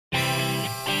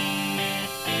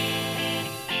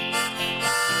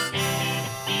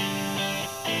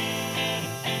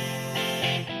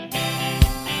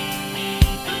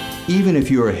Even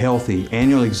if you are healthy,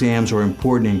 annual exams are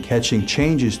important in catching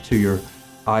changes to your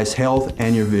eye's health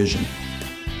and your vision.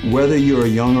 Whether you are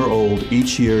young or old,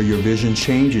 each year your vision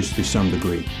changes to some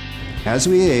degree. As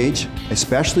we age,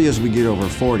 especially as we get over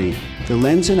 40, the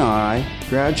lens in our eye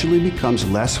gradually becomes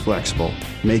less flexible,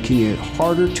 making it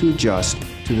harder to adjust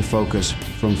to the focus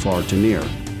from far to near.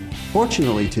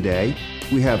 Fortunately today,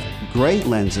 we have great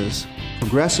lenses,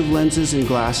 progressive lenses in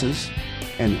glasses,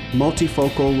 and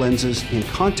multifocal lenses in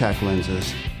contact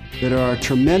lenses that are a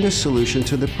tremendous solution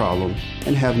to the problem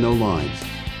and have no lines.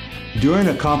 During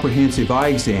a comprehensive eye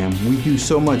exam, we do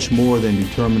so much more than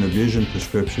determine a vision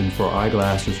prescription for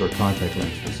eyeglasses or contact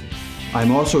lenses.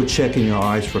 I'm also checking your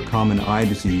eyes for common eye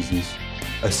diseases,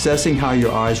 assessing how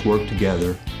your eyes work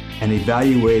together, and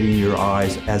evaluating your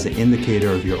eyes as an indicator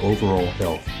of your overall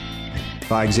health.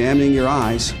 By examining your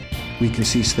eyes, we can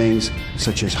see things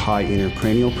such as high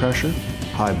intracranial pressure,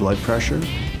 high blood pressure,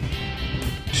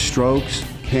 strokes,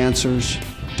 cancers,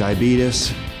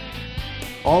 diabetes.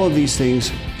 All of these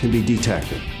things can be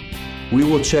detected. We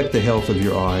will check the health of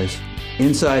your eyes,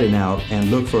 inside and out,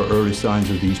 and look for early signs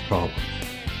of these problems.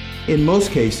 In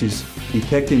most cases,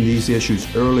 detecting these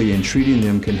issues early and treating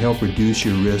them can help reduce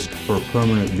your risk for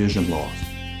permanent vision loss.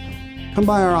 Come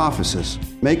by our offices,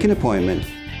 make an appointment,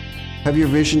 have your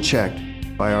vision checked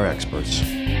by our experts.